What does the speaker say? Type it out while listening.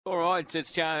All right,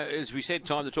 it's as we said,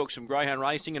 time to talk some greyhound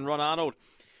racing, and Ron Arnold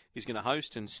is going to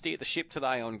host and steer the ship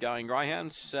today on Going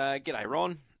Greyhounds. G'day,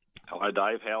 Ron. Hello,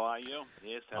 Dave. How are you?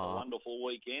 Yes, had a wonderful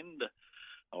weekend.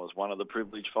 I was one of the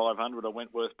privileged 500 at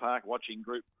Wentworth Park watching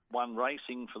Group 1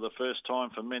 racing for the first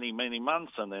time for many, many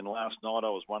months, and then last night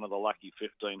I was one of the lucky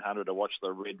 1,500 to watch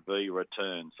the Red V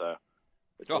return. So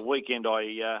it's a weekend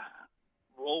I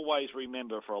always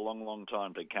remember for a long, long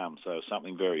time to come, so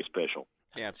something very special.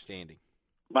 Outstanding.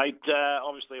 Mate,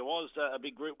 obviously it was a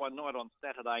big Group 1 night on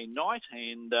Saturday night,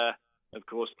 and of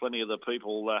course plenty of the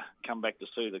people come back to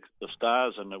see the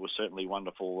stars, and it was certainly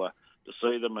wonderful to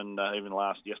see them. And even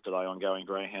yesterday on Going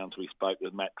Greyhounds, we spoke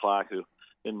with Matt Clark, who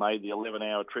then made the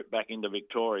 11-hour trip back into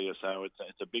Victoria. So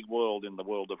it's a big world in the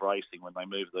world of racing when they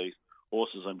move these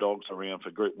horses and dogs around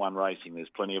for Group 1 racing. There's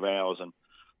plenty of hours and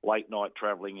late night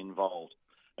travelling involved.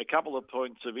 A couple of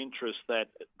points of interest that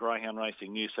Greyhound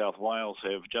Racing New South Wales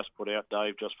have just put out,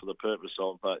 Dave, just for the purpose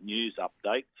of news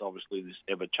updates, obviously this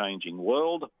ever-changing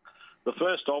world. The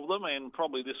first of them, and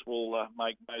probably this will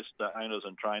make most owners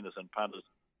and trainers and punters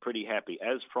pretty happy,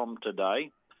 as from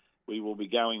today, we will be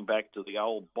going back to the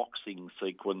old boxing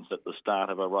sequence at the start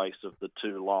of a race of the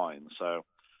two lines. So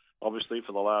obviously,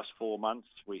 for the last 4 months,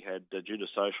 we had, due to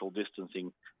social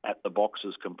distancing at the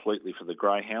boxes completely for the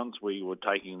greyhounds, we were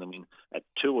taking them in at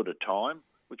two at a time,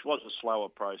 which was a slower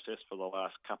process for the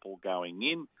last couple going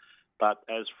in. But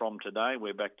as from today,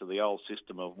 we're back to the old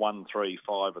system of 1, 3,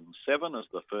 5 and 7 as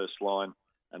the first line,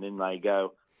 and then they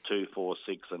go 2, 4,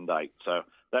 6 and 8. So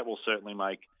that will certainly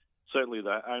make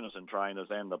the owners and trainers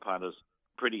and the punters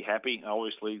pretty happy.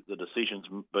 Obviously, the decision's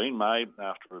been made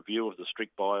after review of the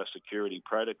strict biosecurity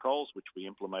protocols, which we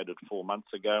implemented 4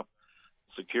 months ago.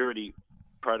 Security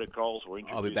protocols were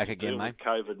introduced I'll be back again, mate.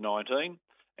 with COVID-19,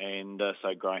 and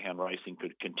so greyhound racing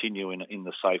could continue in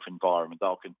the safe environment.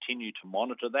 They'll continue to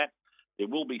monitor that. There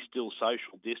will be still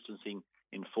social distancing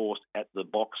enforced at the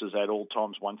boxes at all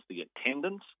times once the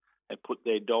attendants have put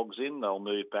their dogs in. They'll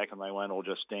move back and they won't all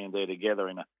just stand there together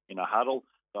in a huddle.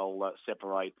 They'll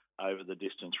separate over the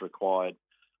distance required,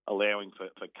 allowing for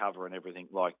cover and everything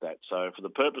like that. So for the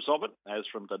purpose of it, as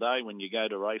from today, when you go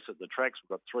to race at the tracks,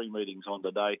 we've got 3 meetings on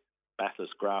today,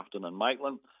 Bathurst, Grafton and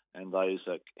Maitland, and those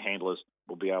handlers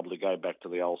will be able to go back to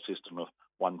the old system of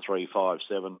 1, 3, 5,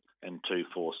 7 and 2,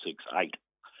 4, 6, 8.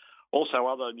 Also,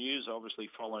 other news, obviously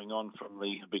following on from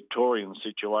the Victorian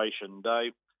situation,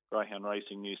 Dave, Greyhound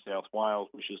Racing New South Wales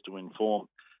wishes to inform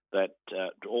that to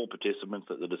all participants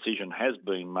that the decision has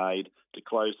been made to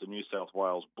close the New South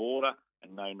Wales border,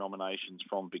 and no nominations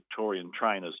from Victorian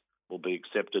trainers will be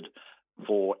accepted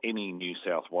for any New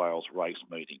South Wales race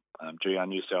meeting. GR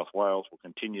New South Wales will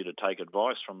continue to take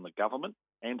advice from the government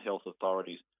and health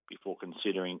authorities before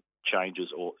considering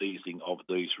changes or easing of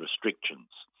these restrictions.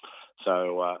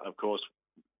 So, of course,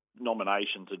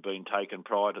 nominations had been taken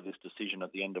prior to this decision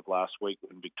at the end of last week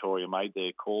when Victoria made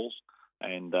their calls,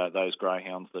 and those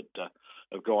greyhounds that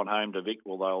have gone home to Vic,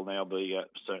 well, they'll now be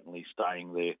certainly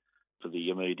staying there for the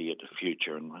immediate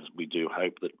future. And we do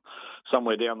hope that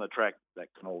somewhere down the track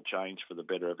that can all change for the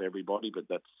better of everybody, but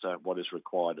that's what is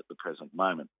required at the present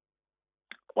moment.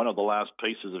 One of the last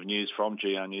pieces of news from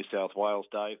GR New South Wales,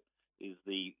 Dave, is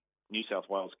the New South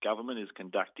Wales government is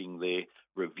conducting their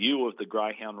review of the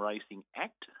Greyhound Racing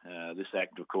Act. This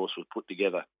act, of course, was put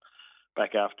together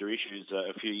back after issues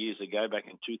a few years ago. Back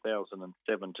in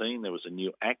 2017, there was a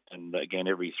new act, and again,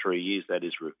 every 3 years that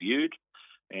is reviewed.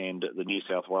 And the New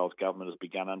South Wales government has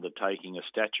begun undertaking a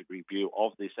statutory review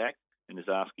of this act and is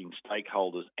asking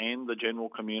stakeholders and the general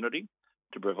community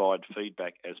to provide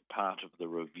feedback as part of the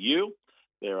review.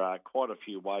 There are quite a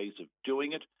few ways of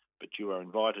doing it, but you are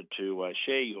invited to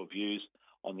share your views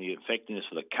on the effectiveness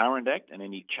of the current Act and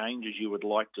any changes you would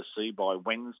like to see by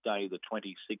Wednesday, the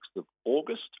 26th of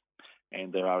August.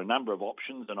 And there are a number of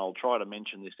options, and I'll try to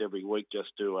mention this every week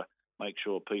just to make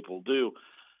sure people do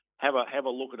have a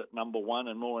look at it, number one,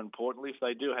 and more importantly, if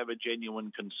they do have a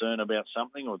genuine concern about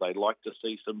something or they'd like to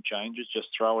see some changes,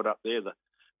 just throw it up there.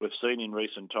 We've seen in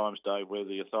recent times, Dave, where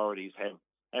the authorities have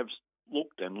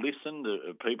looked and listened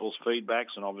to people's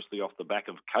feedbacks, and obviously off the back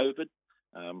of COVID,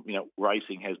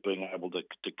 racing has been able to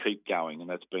keep going, and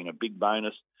that's been a big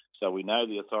bonus. So we know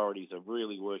the authorities are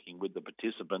really working with the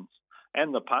participants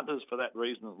and the punters for that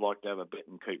reason that like to have a bet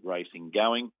and keep racing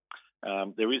going.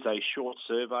 There is a short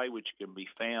survey which can be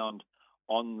found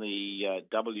on the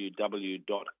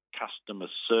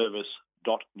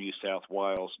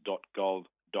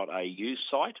www.customerservice.newsouthwales.gov.au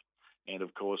site, and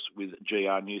of course with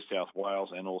GR New South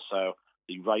Wales, and also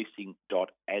the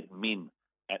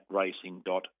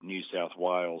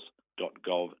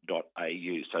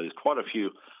racing.admin@racing.newsouthwales.gov.au. So there's quite a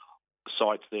few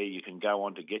sites there you can go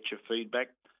on to get your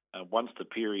feedback. Once the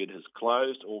period has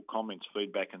closed, all comments,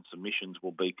 feedback and submissions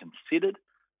will be considered.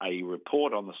 A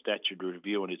report on the statutory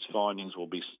review and its findings will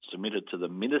be submitted to the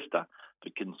Minister for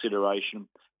consideration,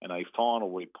 and a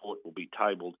final report will be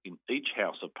tabled in each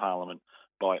House of Parliament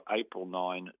by April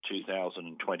 9,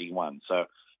 2021. So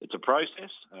it's a process.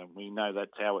 We know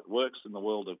that's how it works in the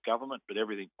world of government, but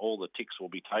all the ticks will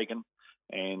be taken.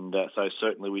 And so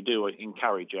certainly we do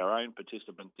encourage our own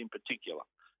participants in particular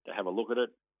to have a look at it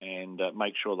and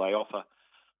make sure they offer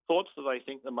thoughts that they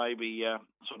think that may be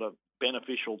sort of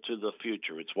beneficial to the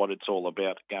future. It's what it's all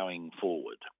about going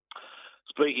forward.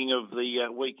 Speaking of the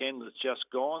weekend that's just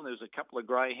gone, there's a couple of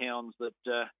greyhounds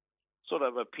that sort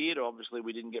of appeared. Obviously,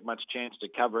 we didn't get much chance to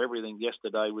cover everything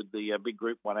yesterday with the big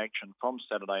Group 1 action from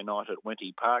Saturday night at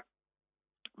Wenty Park.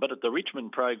 But at the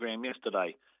Richmond program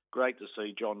yesterday, great to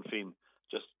see John Finn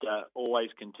just always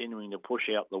continuing to push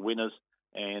out the winners.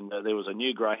 And there was a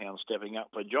new greyhound stepping up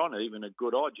for John, even a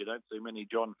good odd. You don't see many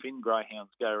John Finn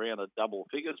greyhounds go around at double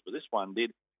figures, but this one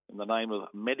did in the name of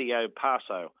Medio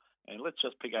Paso. And let's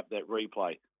just pick up that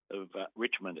replay of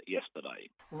Richmond yesterday.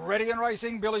 Ready and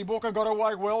racing, Billy Booker got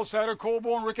away well, so to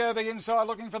Corborn Rico the inside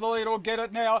looking for the lead, or get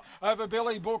it now over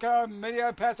Billy Booker.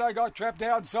 Medio Paso got trapped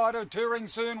outside of Touring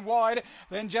Soon wide,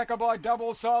 then Jacobite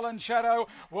Double Silent Shadow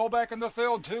well back in the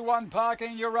field. 2-1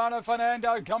 Parking, Urana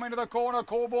Fernando coming to the corner.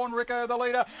 Corborn Rico the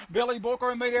leader, Billy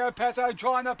Booker and Medio Paso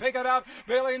trying to pick it up.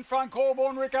 Billy in front,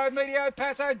 Corborn Rico, Medio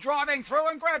Paso driving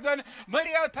through and grabbed it.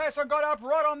 Medio Paso got up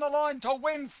right on the line to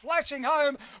win. Flashing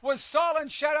home was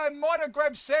Silent Shadow. Might have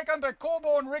grabbed second, but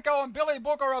Corborn Rico and Billy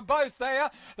Booker are both there.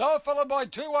 They were followed by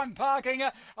 2-1 Parking.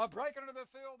 A break into the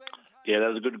field. Yeah, that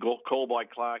was a good call by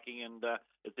Clarking, and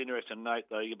it's interesting to note,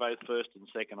 though, you're both first and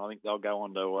second. I think they'll go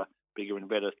on to bigger and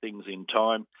better things in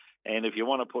time. And if you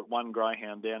want to put one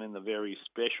greyhound down in the very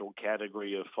special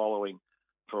category of following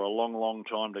for a long, long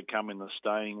time to come in the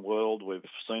staying world, we've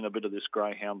seen a bit of this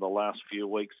greyhound the last few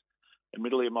weeks.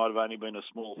 Admittedly, it might have only been a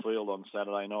small field on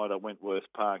Saturday night at Wentworth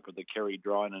Park with the Kerry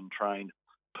Drynan trained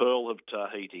Pearl of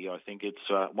Tahiti. I think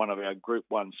it's one of our Group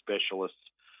 1 specialists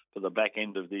for the back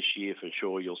end of this year for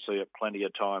sure. You'll see it plenty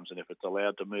of times, and if it's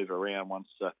allowed to move around once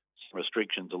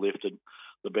restrictions are lifted,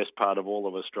 the best part of all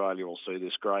of Australia will see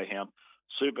this greyhound.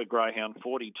 Super greyhound,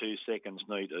 42 seconds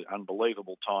neat,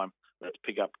 unbelievable time. Let's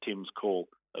pick up Tim's call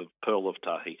of Pearl of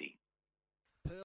Tahiti.